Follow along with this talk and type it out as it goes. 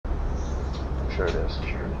Sure it is.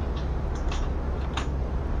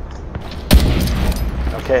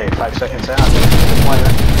 Okay, 5 seconds out.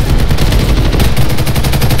 Deployment.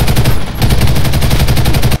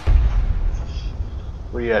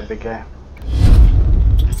 Where you at, big guy?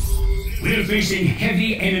 We're facing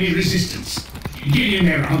heavy enemy resistance. Get in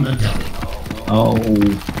there on the double. Oh.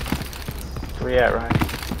 Where you at, Ryan?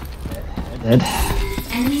 Dead.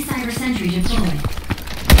 Enemy cyber sentry deployed.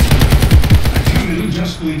 A terminal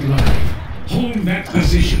just went live. Hold that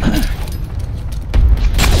position.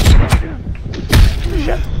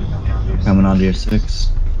 Shit. Coming onto your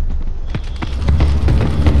 6.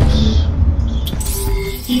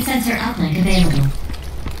 Heat sensor uplink available.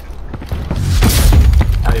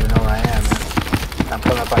 I don't even know where I am, man. I'm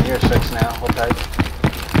coming up on your 6 now. Hold tight.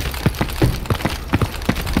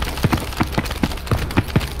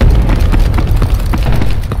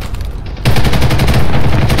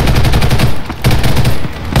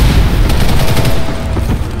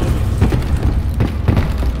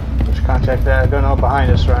 Contact that. I don't know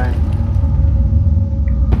behind us, Ryan.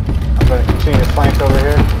 I'm going to continue to flank over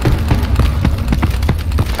here.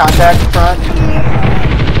 Contact in front.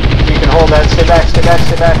 You can hold that. Stay back, stay back,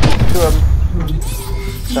 stay back. 2 of them.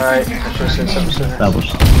 Sorry, I should have said something sooner. Double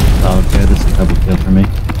shot. Oh, okay, this is a double kill for me.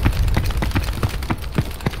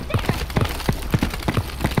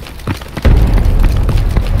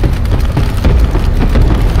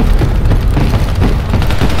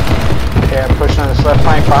 Okay, I'm pushing on this left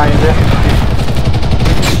flank behind you.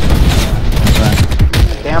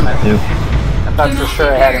 Damn it. 2. I thought for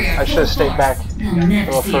sure I had him. I should have stayed back a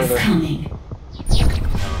little further.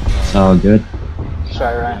 It's all good.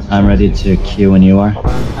 Sorry, Ryan. I'm ready to queue when you are. Hold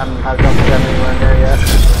on. I don't think I'm anywhere near yet.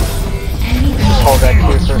 Just hold that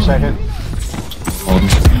queue for a second. Hold him.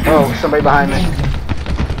 Oh, somebody behind me.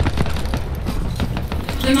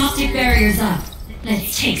 Thermoptic barriers up.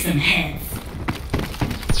 Let's take some heads.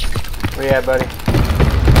 Where you at, buddy?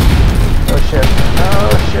 Oh shit.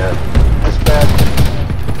 Oh shit. That's bad.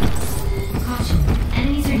 Caution.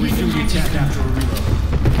 Enemies are using high.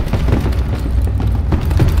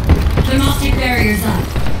 Thermoptic barriers up.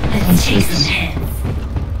 Let's take some heads.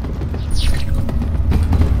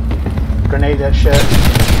 Grenade that shit.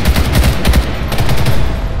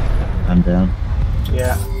 I'm down.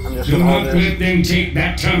 Yeah, I'm just Do gonna hold not this. let them take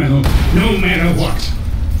that terminal, no matter what.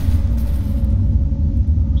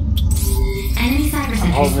 Enemy cyber I'm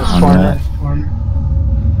sentry holding this spotted. corner.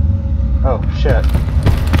 Oh shit.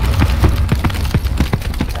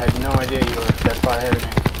 I had no idea you were that far ahead of me.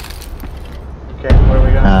 Okay, where are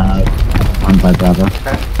we going? On by Bravo.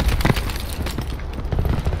 Okay.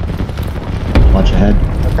 Watch ahead.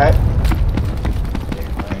 Okay.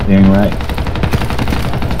 Bearing right.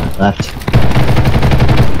 Left.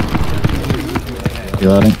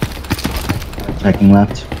 Reloading. Checking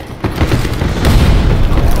left.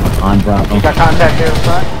 On Bravo. You got contact here in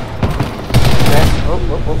front? Okay. Oh,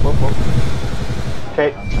 oh, oh, oh, oh. Okay.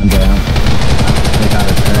 I'm down. They got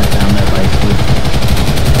a turret down there by 2.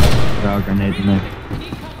 Throw a grenade in there.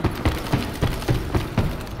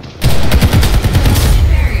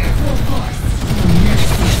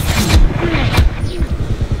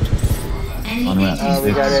 On ramp.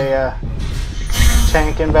 We got a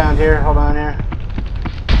tank inbound here. Hold on here.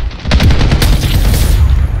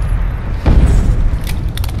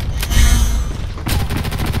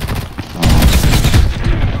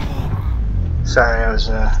 Sorry,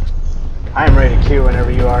 I'm ready to queue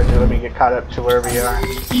whenever you are. Let me get caught up to wherever you are.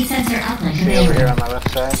 Heat sensor uplink See over here available. on my left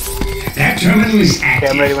side. That terminal is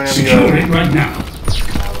active. Okay, I'm ready whenever you Secure are. it right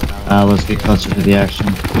now. Let's get closer to the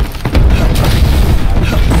action.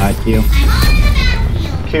 IQ.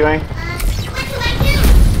 Queuing.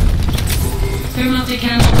 Thermoptic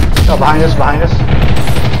cannon. Oh, behind us, behind us.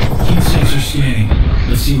 Keep sensor scanning.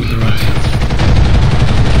 Let's see what they're up to.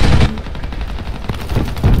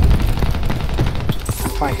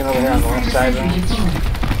 Flanking over here on the left side. Right?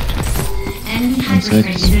 Enemy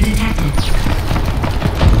hyperspaces are detected.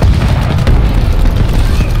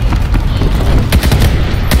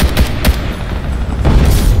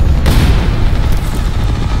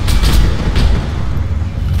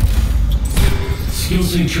 Skill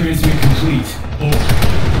sync transmit complete. Over.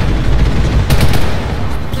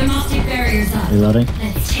 Thermoptic barriers up. Reloading.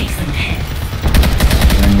 Let's take some heads.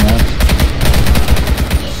 Bearing left.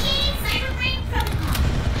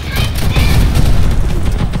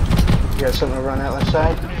 You got something over on that left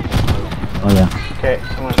side? Oh yeah. Okay,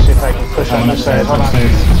 I'm gonna see if I can push on this side. Hold on. The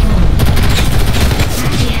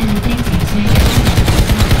enemy think tanks may get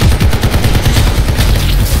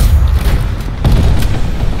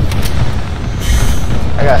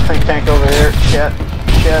I got a think tank over here. Shit.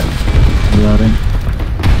 Shit. Reloading.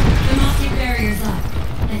 Thermoptic barriers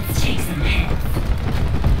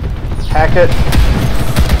Hack it.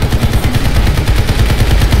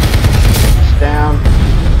 It's down.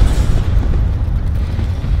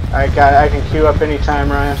 Alright, got it. I can queue up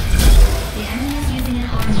anytime, Ryan. The enemy is using an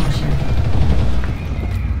arm launcher.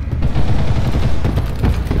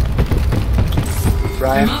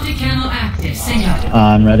 Ryan? Remote camo active. Sing up.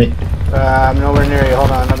 I'm ready. I'm nowhere near you.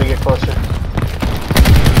 Hold on, let me get closer.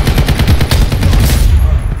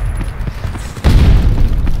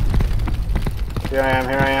 Here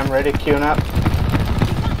I am, ready, queuing up.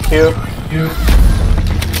 Queue.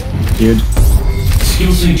 Dude.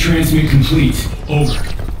 Skill sync transmit complete. Over.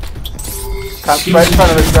 Right in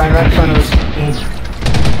front of us, Brian, right in front of us. Over.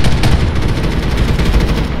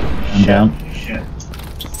 I'm down.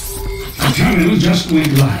 The terminal just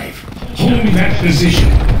went live. Hold that position.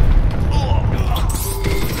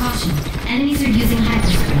 Caution. Enemies are using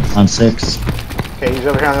hypersprint. On 6. Okay, he's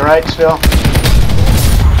over here on the right still.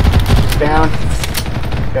 Down.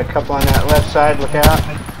 Got a couple on that left side, look out.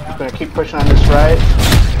 I'm gonna keep pushing on this right.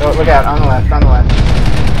 Oh, look out, on the left, on the left.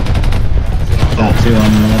 Got 2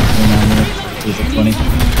 on the left, 1 on the left. He's at 20.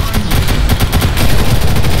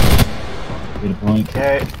 Get a point.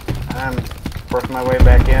 Okay, I'm working my way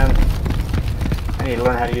back in. I need to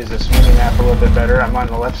learn how to use this mini-map a little bit better. I'm on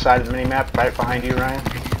the left side of the mini-map, right behind you, Ryan.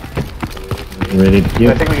 Ready to queue.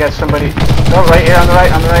 I think we got somebody. Oh, right here, on the right,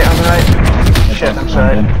 on the right, on the right. Shit, I'm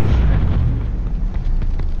sorry.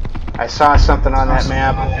 I saw something on that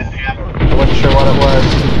map. I wasn't sure what it was.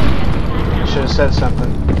 I should have said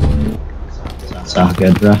something. That's all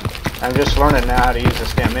good, bro. I'm just learning now how to use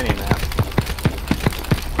this damn mini-map.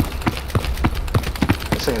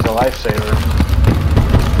 This thing is a lifesaver.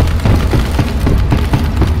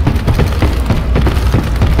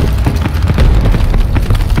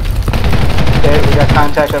 Okay, we got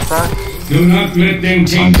contact up front. Do not let them On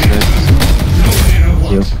take 6. that. No matter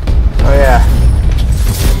Queue. what. Oh yeah.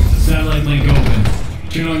 Satellite link open.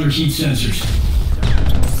 Turn on your heat sensors.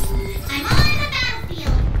 I'm on the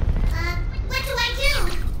battlefield. What do I do?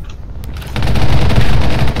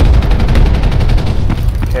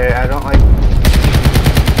 Okay, I don't like...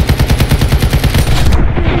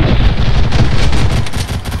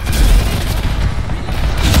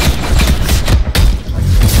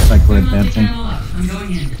 Like we're Remote advancing. camo up. I'm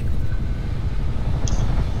going in.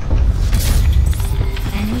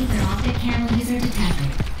 Enemy thermoptic camo user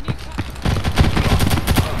detected.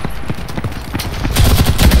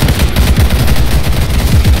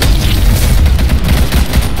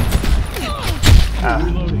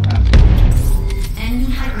 Enemy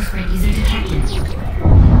hypersprint user detected.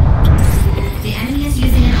 The enemy is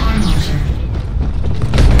using an arm launcher.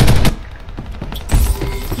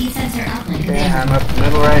 Heat sensor uplink Okay, I'm available. up the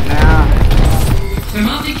middle right now.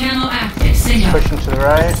 Remote camo active. Sing up. Pushing to the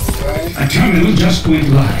right. A terminal just went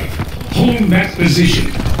live. Hold that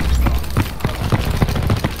position.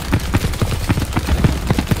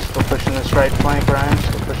 Still pushing this right flank, Ryan.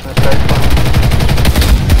 Still pushing this right flank.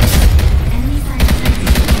 Enemy side detected.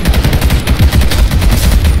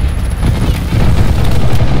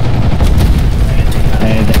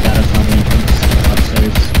 Hey, they got us on the entrance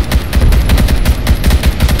upstairs.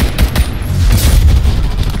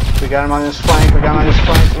 We got him on this flank. We got him on this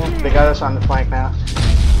flank. Oop, they got us on the flank now.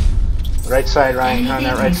 Right side, Ryan. On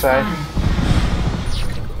that right side.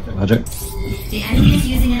 Roger. The enemy is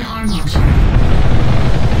using an arm launcher.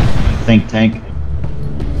 Think tank.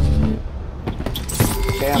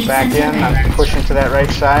 Okay, I'm back in. I'm pushing to that right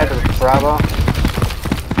side of Bravo.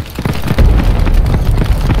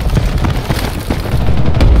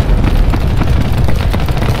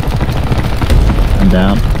 I'm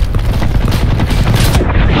down.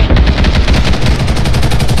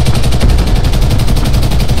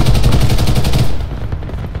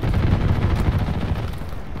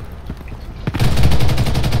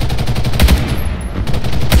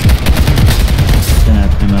 Gonna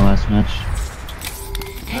have to do my last match.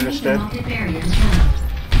 Enemy Understood. thermoptic barrier deployed.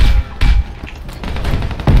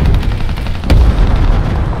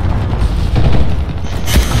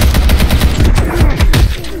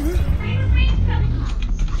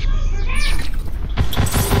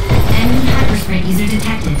 Enemy hypersprint user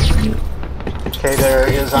detected. Okay, there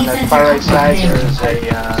is on that far right side. There is a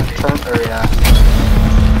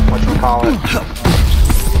whatchamacallit,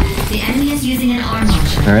 The enemy is using an arm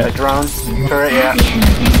launcher. a Alright. drone turret. Yeah. The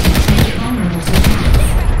enemy thinks make it vulnerable to attacks.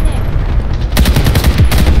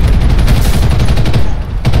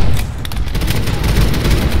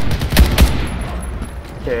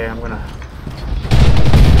 Okay, I'm gonna.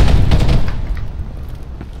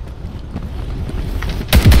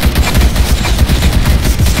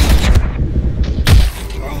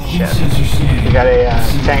 Heat sensor scanning. We got a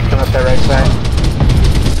tank coming up that right side.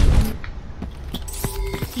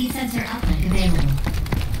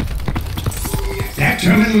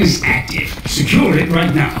 terminal is active. Secure it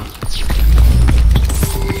right now.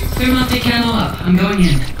 Clear optic camo up. I'm going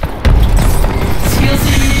in. Skill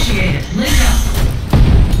sync initiated. Link up.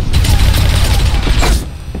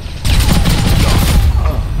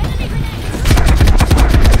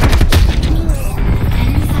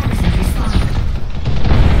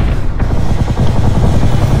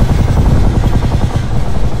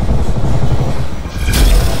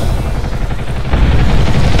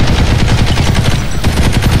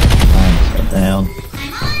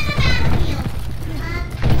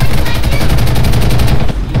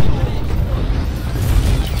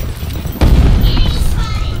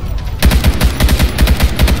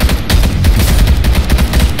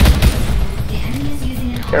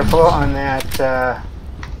 Careful on that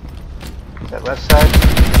that left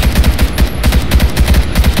side.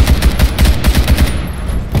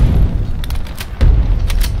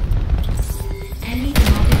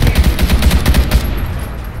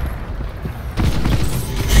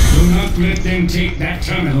 Do not let them take that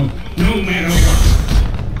terminal, no matter what.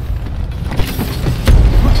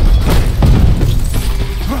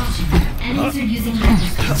 Enemies are using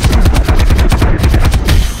hyperspace.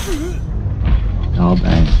 Oh,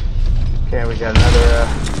 bang. Okay, we got another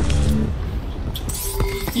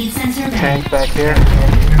Heat sensor back. tank back here.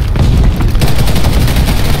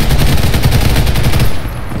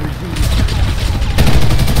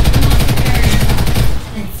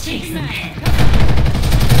 Let's take some head.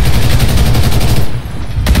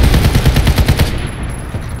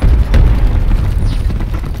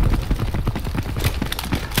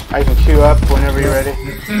 I can queue up whenever you're ready.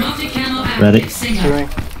 Thermoptic camo active. Ready. Sync up. Queuing.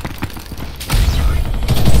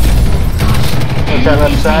 What's that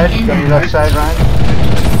left side? Go to your left side,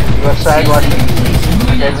 Ryan. Left side, watch it.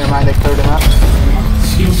 Okay, never mind, they cleared him up.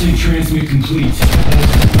 Skill sync transmit complete.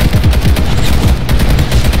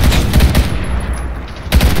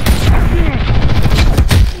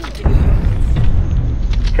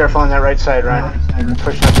 Careful on that right side, Ryan.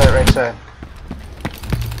 Pushing up that right side.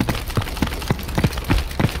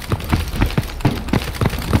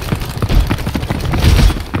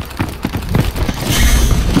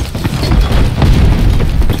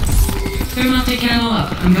 Thermoptic camo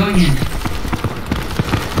up. I'm going in.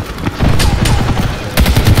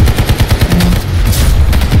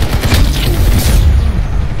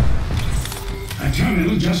 A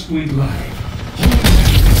terminal just went live.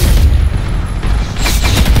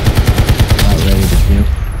 Not ready to shoot.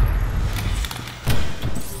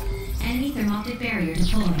 Enemy thermoptic barrier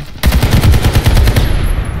deployed.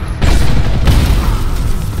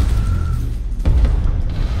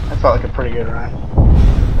 That felt like a pretty good run.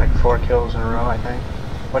 Like 4 kills in a row, I think.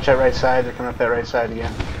 Watch that right side, they're coming up that right side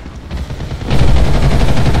again.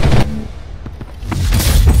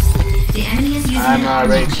 The enemy is using I'm an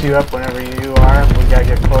ready to queue up whenever you are. We gotta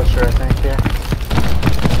get closer, I think, here.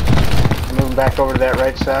 I'm moving back over to that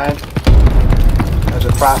right side. That was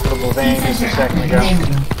a profitable vein just a second ago.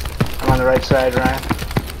 I'm on the right side, Ryan.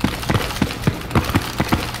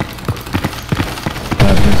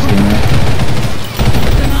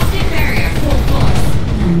 Thermoptic barrier full force.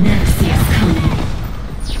 You'll never see us coming.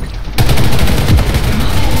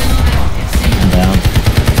 Thermoptic camo active. Sync I'm up. down.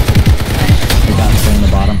 We got three in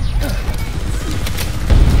the bottom.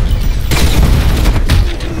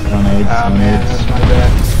 Grenades, Oh man, grenades. that's my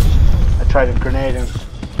bad. I tried to grenade him.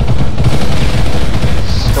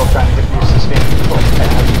 Still trying to get used to staying full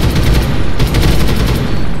tab.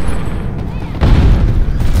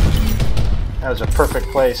 That was a perfect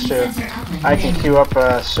place too. I can queue up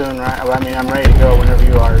soon, right? Well, I mean, I'm ready to go whenever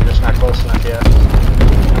you are. You're just not close enough yet.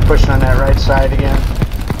 I'm pushing on that right side again.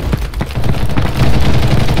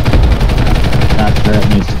 That turret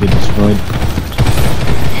needs to be destroyed.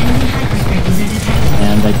 Enemy hyperspace is detected.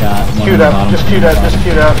 And I got one Queued on the up, bottom. just queued up, just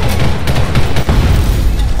queued up.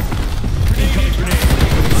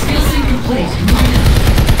 Skill sync complete.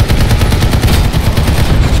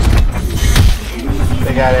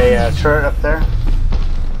 They got a turret up there.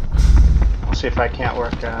 I'll see if I can't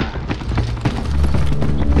work.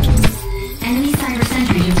 Enemy cyber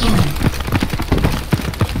sentry deployed.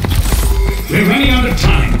 We're running out of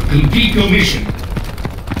time. Complete your mission.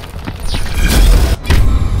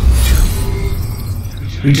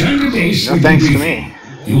 Return to base. No for thanks to debriefing. me.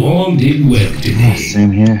 You all did well today.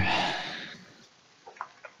 Same here.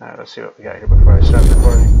 Alright, let's see what we got here before I start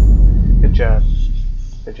recording. Good job.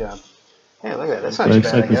 Good job. Hey, look at that. That's not too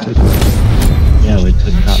Looks bad, I like we guess. took. Yeah, we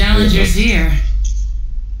took top Challengers here.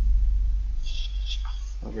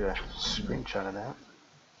 I'll get a screenshot of that.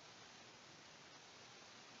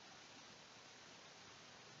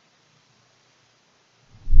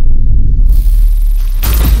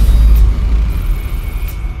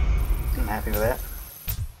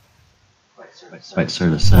 That's what it sort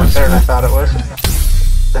of More says. there than I But thought it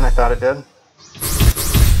was. Than I thought it did.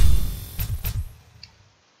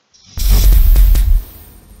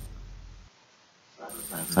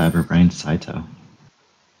 Cyberbrain Saito.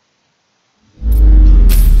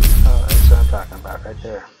 Oh, that's what I'm talking about right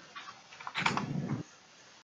there.